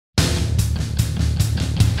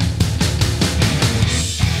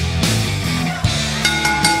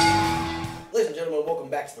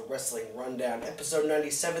back to the Wrestling Rundown, episode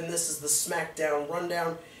 97. This is the Smackdown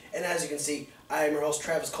Rundown, and as you can see, I am your host,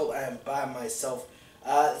 Travis Colt. I am by myself.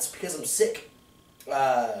 It's because I'm sick.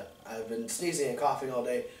 I've been sneezing and coughing all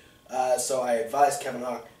day, so I advised Kevin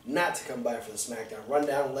Hawk not to come by for the Smackdown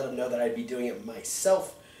Rundown and let him know that I'd be doing it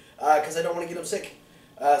myself, because I don't want to get him sick.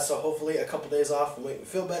 So hopefully a couple days off will make me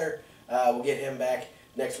feel better. We'll get him back.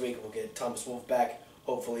 Next week we'll get Thomas Wolfe back,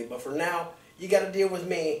 hopefully. But for now, you got to deal with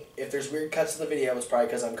me. If there's weird cuts in the video, it's probably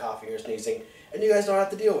because I'm coughing or sneezing, and you guys don't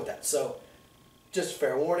have to deal with that. So, just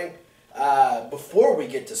fair warning. Before we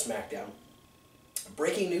get to SmackDown,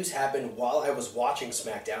 breaking news happened while I was watching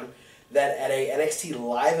SmackDown that at a NXT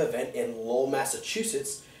live event in Lowell,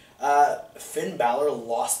 Massachusetts, Finn Balor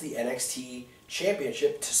lost the NXT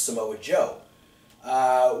Championship to Samoa Joe,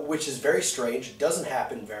 which is very strange. It doesn't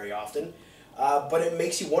happen very often, but it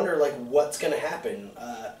makes you wonder, like, what's going to happen.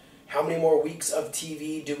 How many more weeks of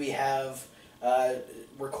TV do we have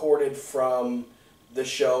recorded from the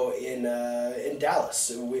show in Dallas?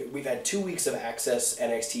 We've had 2 weeks of Access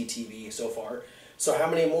NXT TV so far. So how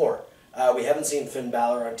many more? We haven't seen Finn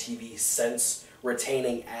Balor on TV since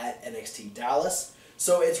retaining at NXT Dallas.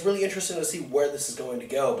 So it's really interesting to see where this is going to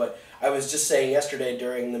go. But I was just saying yesterday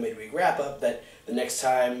during the midweek wrap-up that the next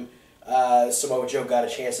time Samoa Joe got a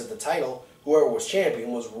chance at the title, whoever was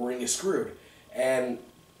champion was really screwed. And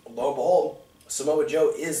lo and behold, Samoa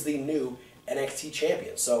Joe is the new NXT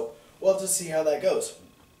champion. So we'll have to see how that goes.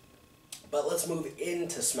 But let's move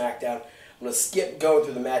into SmackDown. I'm going to skip going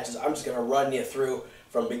through the matches. I'm just going to run you through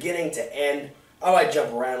from beginning to end. I might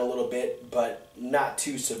jump around a little bit, but not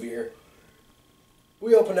too severe.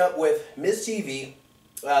 We open up with Miz TV,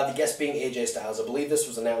 the guest being AJ Styles. I believe this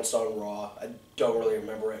was announced on Raw. I don't really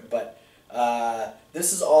remember it, but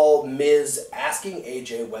this is all Miz asking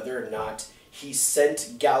AJ whether or not he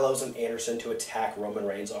sent Gallows and Anderson to attack Roman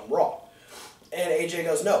Reigns on Raw. And AJ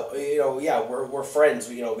goes, no, yeah, we're friends.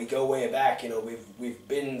 We go way back. We've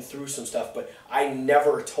been through some stuff, but I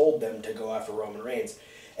never told them to go after Roman Reigns.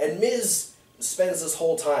 And Miz spends this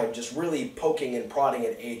whole time just really poking and prodding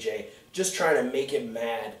at AJ, just trying to make him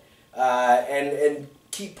mad, and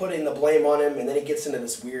keep putting the blame on him. And then he gets into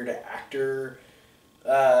this weird actor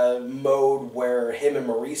mode where him and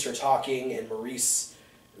Maurice are talking, and Maurice,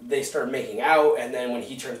 they start making out, and then when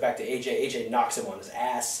he turns back to AJ, AJ knocks him on his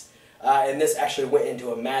ass. And this actually went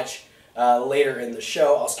into a match later in the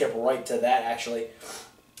show. I'll skip right to that, actually.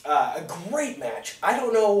 A great match. I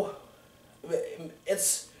don't know.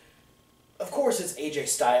 Of course, it's AJ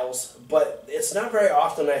Styles, but it's not very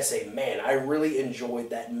often I say, man, I really enjoyed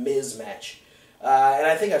that Miz match. And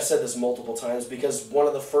I think I've said this multiple times because one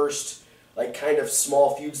of the first, like, kind of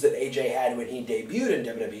small feuds that AJ had when he debuted in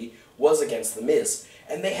WWE was against The Miz.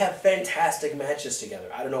 And they have fantastic matches together.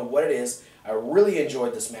 I don't know what it is. I really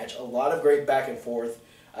enjoyed this match. A lot of great back and forth.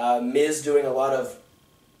 Miz doing a lot of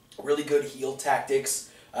really good heel tactics,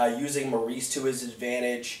 using Maurice to his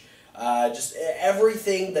advantage. Just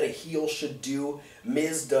everything that a heel should do,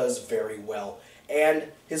 Miz does very well. And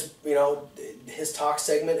his talk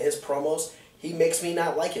segment, his promos, he makes me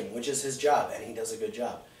not like him, which is his job, and he does a good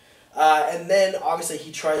job. And then, obviously,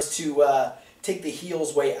 he tries to take the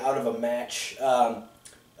heel's way out of a match.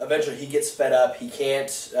 Eventually, he gets fed up. He can't.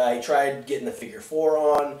 He tried getting the figure 4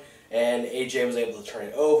 on, and AJ was able to turn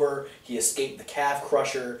it over. He escaped the calf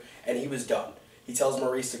crusher, and he was done. He tells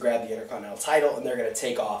Maurice to grab the Intercontinental title, and they're going to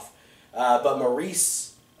take off. But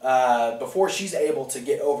Maurice, before she's able to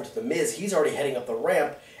get over to The Miz, he's already heading up the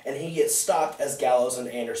ramp, and he gets stopped as Gallows and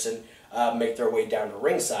Anderson make their way down to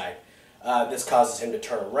ringside. This causes him to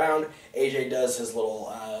turn around. AJ does his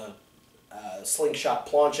little slingshot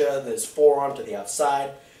plancha, his forearm to the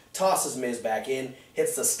outside, tosses Miz back in,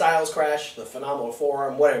 hits the Styles Crash, the phenomenal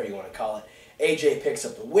forearm, whatever you want to call it. AJ picks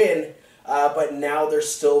up the win, but now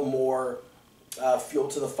there's still more fuel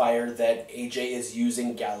to the fire that AJ is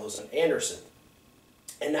using Gallows and Anderson.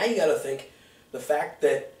 And now you got to think, the fact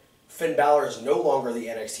that Finn Balor is no longer the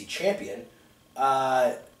NXT champion,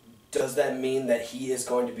 does that mean that he is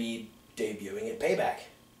going to be debuting at Payback?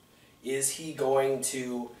 Is he going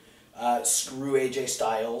to screw AJ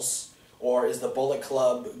Styles, or is the Bullet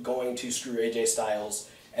Club going to screw AJ Styles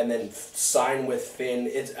and then sign with Finn?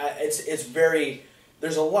 It's very,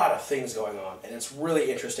 there's a lot of things going on, and it's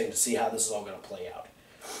really interesting to see how this is all going to play out.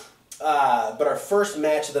 But our first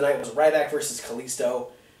match of the night was Ryback versus Kalisto.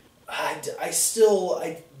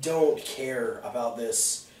 I don't care about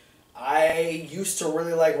this. I used to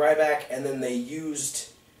really like Ryback, and then they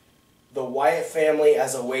used the Wyatt family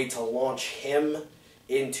as a way to launch him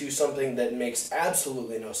into something that makes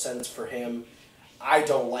absolutely no sense for him. I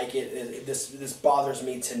don't like it. This bothers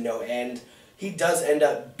me to no end. he does end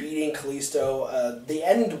up beating Kalisto. The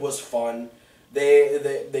end was fun.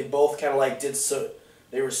 They both kind of like did so.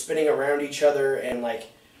 They were spinning around each other, and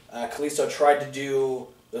like Kalisto tried to do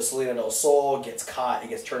the Selena del Sol, gets caught, he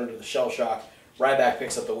gets turned into the shell shock. Ryback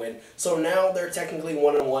picks up the win. So now they're technically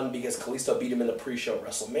 1-1 because Kalisto beat him in the pre-show at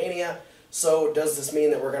WrestleMania. So does this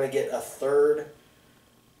mean that we're gonna get a third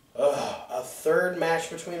match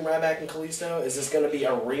between Ryback and Kalisto? Is this gonna be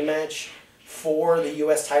a rematch for the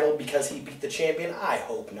U.S. title because he beat the champion? I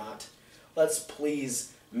hope not. Let's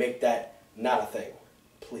please make that not a thing.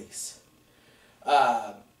 Please.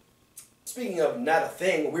 Speaking of not a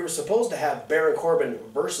thing, we were supposed to have Baron Corbin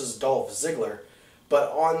versus Dolph Ziggler, but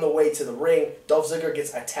on the way to the ring, Dolph Ziggler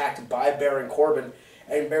gets attacked by Baron Corbin,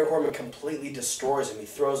 and Baron Corbin completely destroys him. He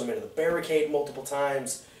throws him into the barricade multiple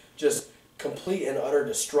times, just complete and utter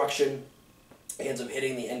destruction. He ends up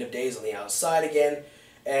hitting the End of Days on the outside again,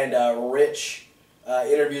 and Rich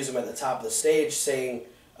interviews him at the top of the stage, saying,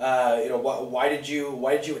 why did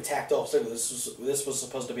you attack Dolph Ziggler? This was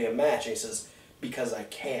supposed to be a match. And he says, because I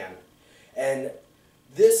can. And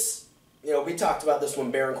this, we talked about this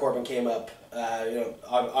when Baron Corbin came up.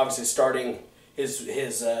 Obviously starting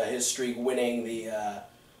his streak, winning the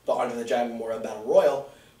Andre the Giant Memorial Battle Royal.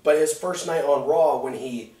 But his first night on Raw, when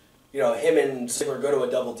him and Ziggler go to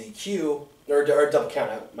a double DQ or double count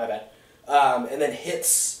out, my bad, and then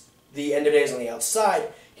hits the End of Days on the outside.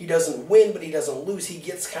 He doesn't win, but he doesn't lose. He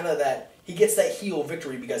gets that heel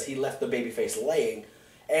victory because he left the babyface laying.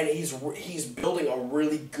 And he's building a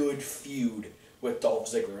really good feud with Dolph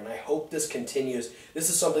Ziggler, and I hope this continues. This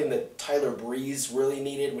is something that Tyler Breeze really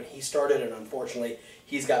needed when he started, and unfortunately,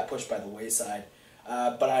 he's got pushed by the wayside.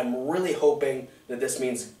 But I'm really hoping that this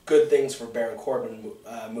means good things for Baron Corbin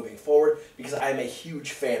moving forward, because I'm a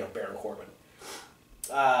huge fan of Baron Corbin.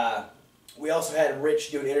 We also had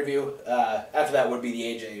Rich do an interview. After that would be the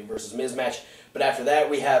AJ versus Miz match. But after that,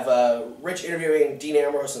 we have Rich interviewing Dean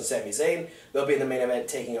Ambrose and Sami Zayn. They'll be in the main event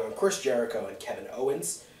taking on Chris Jericho and Kevin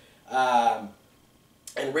Owens.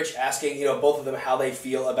 And Rich asking, both of them how they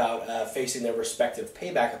feel about facing their respective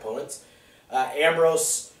Payback opponents.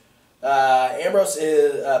 Ambrose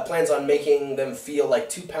plans on making them feel like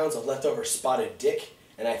 2 pounds of leftover spotted dick.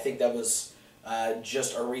 And I think that was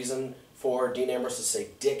just a reason for Dean Ambrose to say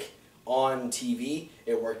dick on TV.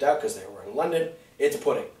 It worked out because they were in London. It's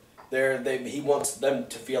pudding. He wants them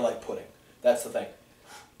to feel like pudding. That's the thing.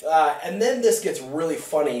 And then this gets really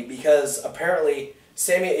funny because apparently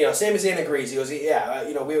Sami Zayn agrees. He goes, yeah,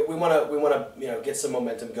 we want to get some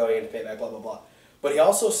momentum going into Payback, blah blah blah. But he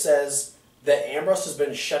also says that Ambrose has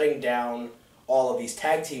been shutting down all of these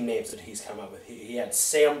tag team names that he's come up with. He had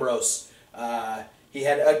Sambrose. He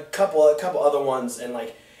had a couple other ones, and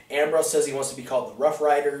like Ambrose says he wants to be called the Rough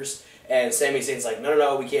Riders. And Sami Zayn's like,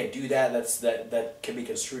 no, we can't do that. That can be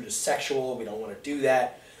construed as sexual. We don't want to do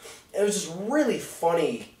that. And it was just really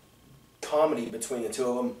funny comedy between the two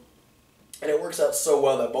of them. And it works out so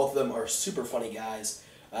well that both of them are super funny guys,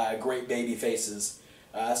 great baby faces.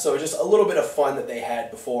 So just a little bit of fun that they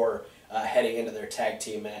had before heading into their tag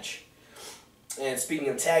team match. And speaking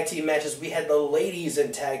of tag team matches, we had the ladies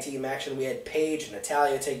in tag team action. We had Paige and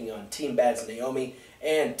Natalya taking on Team Bad's Naomi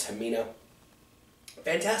and Tamina.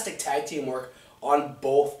 Fantastic tag team work on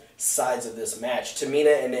both sides of this match.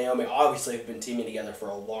 Tamina and Naomi obviously have been teaming together for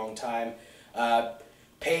a long time.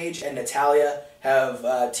 Paige and Natalya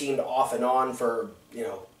have teamed off and on for,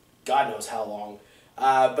 God knows how long.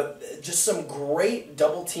 But just some great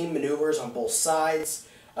double team maneuvers on both sides.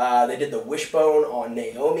 They did the wishbone on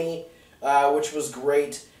Naomi, which was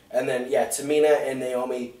great. And then, Tamina and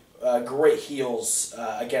Naomi, great heels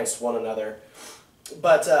against one another.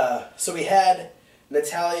 But, so we had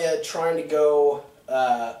Natalya trying to go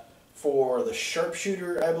for the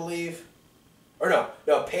sharpshooter, I believe. Or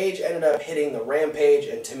no, Paige ended up hitting the Rampage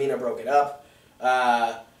and Tamina broke it up.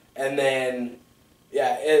 And then,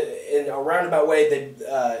 in a roundabout way,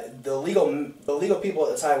 the legal people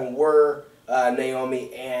at the time were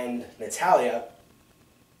Naomi and Natalya.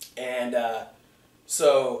 And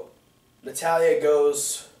so Natalya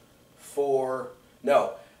goes for...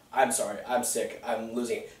 No, I'm sorry, I'm sick. I'm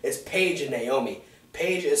losing it. It's Paige and Naomi.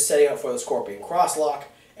 Paige is setting up for the Scorpion Crosslock,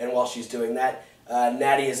 and while she's doing that,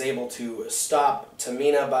 Natty is able to stop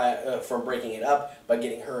Tamina from breaking it up by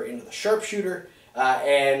getting her into the sharpshooter,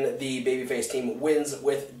 and the babyface team wins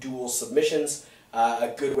with dual submissions.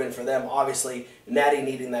 A good win for them. Obviously, Natty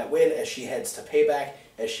needing that win as she heads to Payback,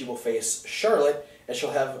 as she will face Charlotte, and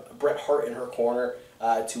she'll have Bret Hart in her corner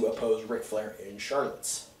to oppose Ric Flair in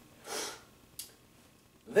Charlotte's.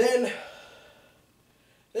 Then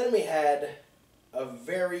we had a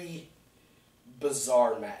very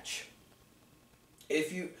bizarre match.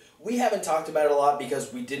 we haven't talked about it a lot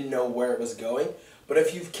because we didn't know where it was going, but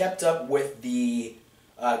if you've kept up with the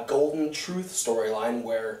Golden Truth storyline,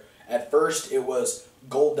 where at first it was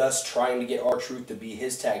Goldust trying to get R-Truth to be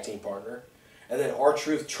his tag team partner, and then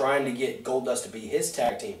R-Truth trying to get Goldust to be his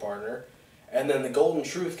tag team partner, and then the Golden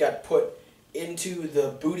Truth got put into the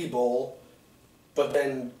Booty Bowl, but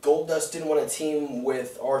then Goldust didn't want to team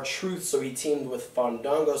with R-Truth, so he teamed with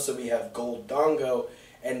Fandango, so we have Goldango,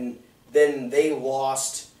 and then they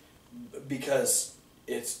lost because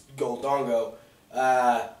it's Goldango.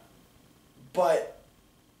 But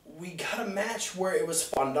we got a match where it was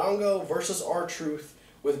Fandango versus R-Truth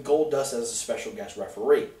with Goldust as a special guest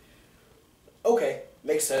referee. Okay,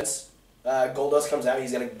 makes sense. Goldust comes out,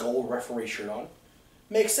 he's got a gold referee shirt on.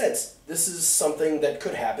 Makes sense. This is something that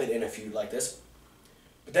could happen in a feud like this.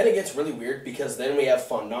 But then it gets really weird because then we have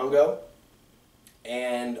Fandango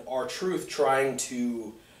and R-Truth trying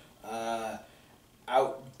to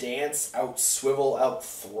outdance, outswivel,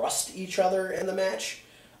 outthrust each other in the match.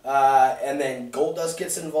 And then Goldust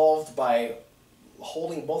gets involved by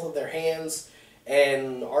holding both of their hands,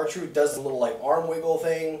 and R-Truth does the little like arm wiggle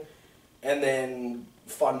thing, and then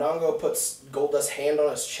Fandango puts Goldust's hand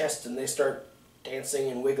on his chest and they start dancing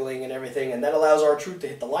and wiggling and everything, and that allows R-Truth to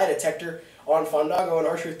hit the lie detector on Fandango, and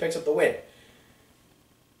R-Truth picks up the win.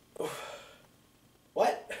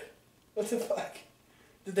 What? What the fuck?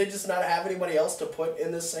 Did they just not have anybody else to put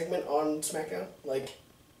in this segment on SmackDown? Like,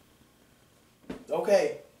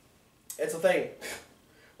 okay, it's a thing.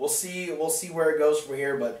 We'll see where it goes from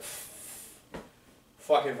here, but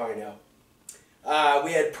fuck if I know.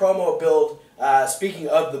 We had promo build. Speaking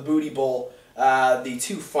of the Booty Bowl, the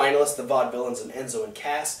two finalists, the Vaudevillains and Enzo and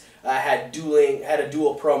Cass, had a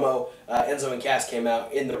dual promo. Enzo and Cass came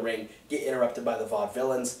out in the ring, get interrupted by the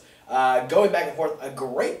Vaudevillains. Going back and forth, a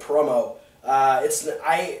great promo. I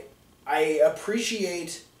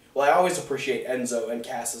appreciate. Well, I always appreciate Enzo and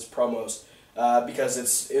Cass's promos because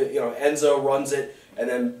it's Enzo runs it, and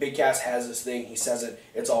then Big Cass has this thing. He says it.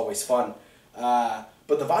 It's always fun.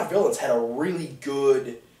 But the Vaudevillains had a really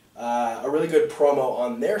good promo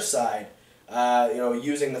on their side.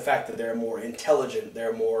 Using the fact that they're more intelligent,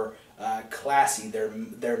 they're more classy,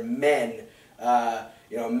 they're men.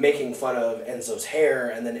 Making fun of Enzo's hair,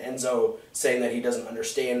 and then Enzo saying that he doesn't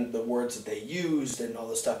understand the words that they used and all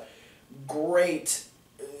this stuff. Great.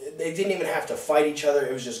 They didn't even have to fight each other.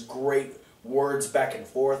 It was just great words back and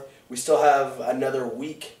forth. We still have another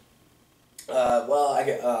week. We got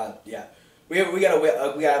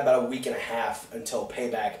about a week and a half until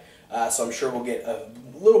Payback. So I'm sure we'll get a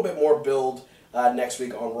little bit more build next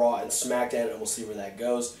week on Raw and SmackDown, and we'll see where that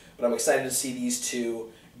goes. But I'm excited to see these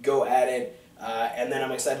two go at it. And then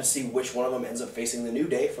I'm excited to see which one of them ends up facing the New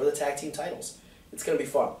Day for the tag team titles. It's going to be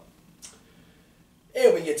fun.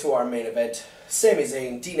 And we get to our main event. Sami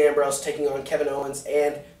Zayn, Dean Ambrose taking on Kevin Owens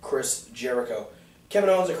and Chris Jericho.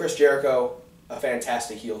 Kevin Owens and Chris Jericho, a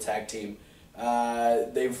fantastic heel tag team.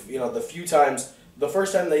 They've, the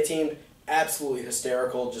first time they teamed, absolutely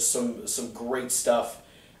hysterical, just some great stuff.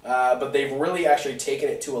 But they've really actually taken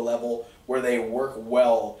it to a level where they work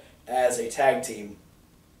well as a tag team.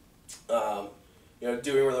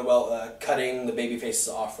 Doing really well, cutting the baby faces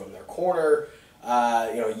off from their corner,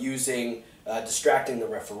 distracting the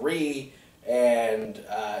referee, and,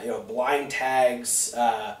 blind tags.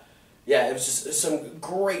 It was just some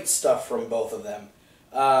great stuff from both of them.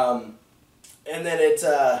 And then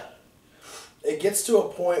it gets to a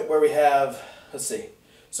point where we have, let's see.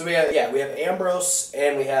 So we have Ambrose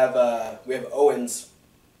and we have Owens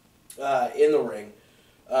in the ring.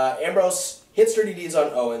 Ambrose hits Dirty Deeds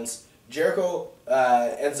on Owens. Jericho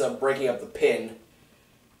ends up breaking up the pin,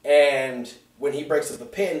 and when he breaks up the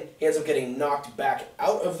pin, he ends up getting knocked back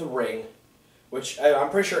out of the ring, which I'm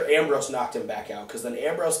pretty sure Ambrose knocked him back out, because then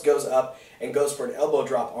Ambrose goes up and goes for an elbow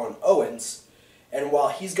drop on Owens, and while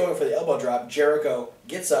he's going for the elbow drop, Jericho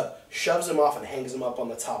gets up, shoves him off, and hangs him up on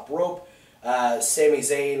the top rope. Sami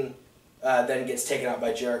Zayn then gets taken out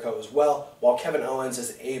by Jericho as well, while Kevin Owens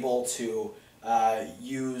is able to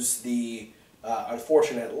use the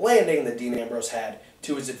unfortunate landing that Dean Ambrose had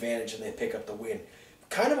to his advantage, and they pick up the win.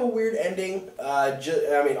 Kind of a weird ending.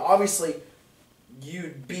 Obviously,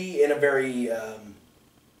 you'd be in a very...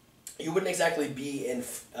 you wouldn't exactly be in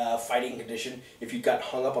fighting condition if you got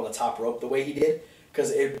hung up on the top rope the way he did,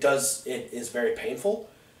 because it is very painful.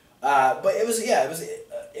 But it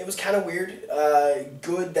was kind of weird.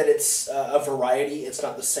 Good that it's a variety. It's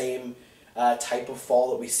not the same type of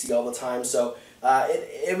fall that we see all the time. So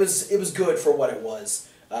it was good for what it was.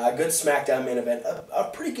 Good SmackDown main event. A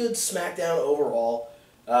pretty good SmackDown overall.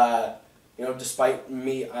 Despite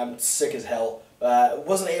me, I'm sick as hell.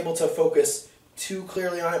 Wasn't able to focus too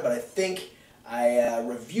clearly on it, but I think I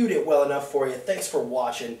reviewed it well enough for you. Thanks for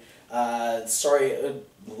watching. Sorry,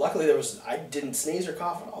 luckily I didn't sneeze or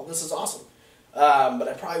cough at all. This is awesome. But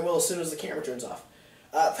I probably will as soon as the camera turns off.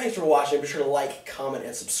 Thanks for watching. Be sure to like, comment,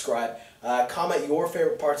 and subscribe. Comment your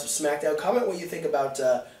favorite parts of SmackDown. Comment what you think about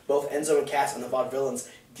both Enzo and Cass and the Vaudevillains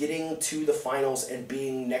getting to the finals and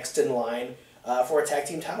being next in line for a tag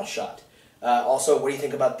team title shot. Also, what do you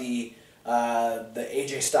think about the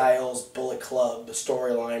AJ Styles Bullet Club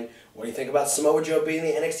storyline? What do you think about Samoa Joe being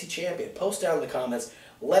the NXT Champion? Post down in the comments.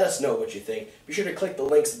 Let us know what you think. Be sure to click the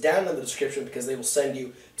links down in the description because they will send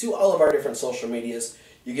you to all of our different social medias.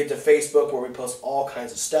 You get to Facebook where we post all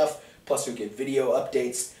kinds of stuff. Plus you get video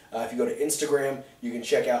updates. If you go to Instagram, you can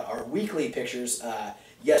check out our weekly pictures.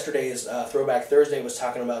 Yesterday's Throwback Thursday was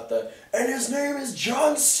talking about "and his name is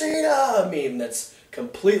John Cena" meme that's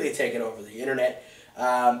completely taken over the internet.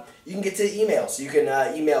 You can get to emails. You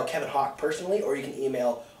can email Kevin Hawk personally, or you can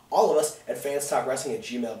email all of us at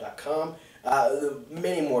fanstalkwrestling@gmail.com.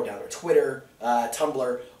 Many more down there. Twitter,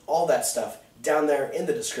 Tumblr, all that stuff down there in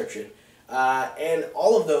the description. And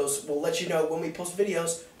all of those will let you know when we post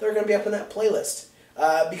videos that are going to be up in that playlist.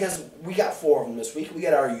 Because we got 4 of them this week. We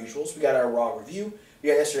got our usuals. We got our Raw review. We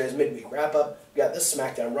got yesterday's midweek wrap-up. We got this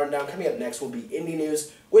SmackDown rundown. Coming up next will be Indie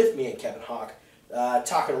News with me and Kevin Hawk.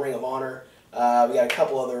 Talking Ring of Honor. We got a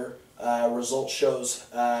couple other result shows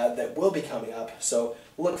that will be coming up. So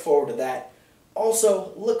look forward to that.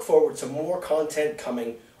 Also, look forward to more content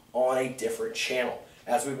coming on a different channel.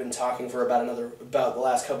 As we've been talking for about the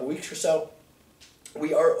last couple weeks or so,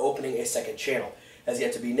 we are opening a second channel. Has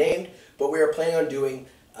yet to be named, but we are planning on doing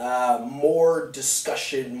more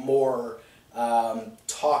discussion, more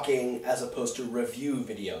talking as opposed to review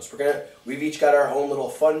videos. We've each got our own little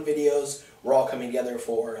fun videos. We're all coming together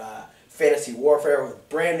for Fantasy Warfare with a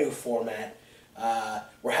brand new format.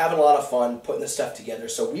 We're having a lot of fun putting this stuff together,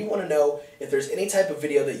 so we want to know if there's any type of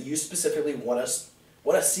video that you specifically want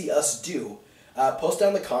to see us do. Post down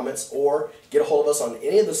in the comments or get a hold of us on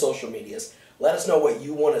any of the social medias. Let us know what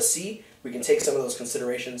you want to see. We can take some of those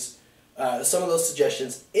considerations, some of those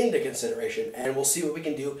suggestions into consideration, and we'll see what we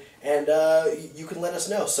can do, and you can let us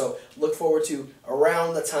know. So look forward to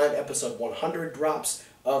around the time episode 100 drops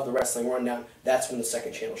of the Wrestling Rundown. That's when the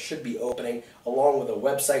second channel should be opening, along with a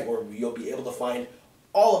website where you'll be able to find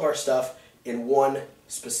all of our stuff in one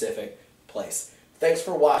specific place. Thanks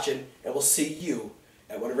for watching, and we'll see you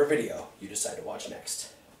at whatever video you decide to watch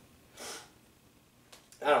next.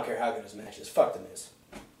 I don't care how good his match is. Fuck The Miz.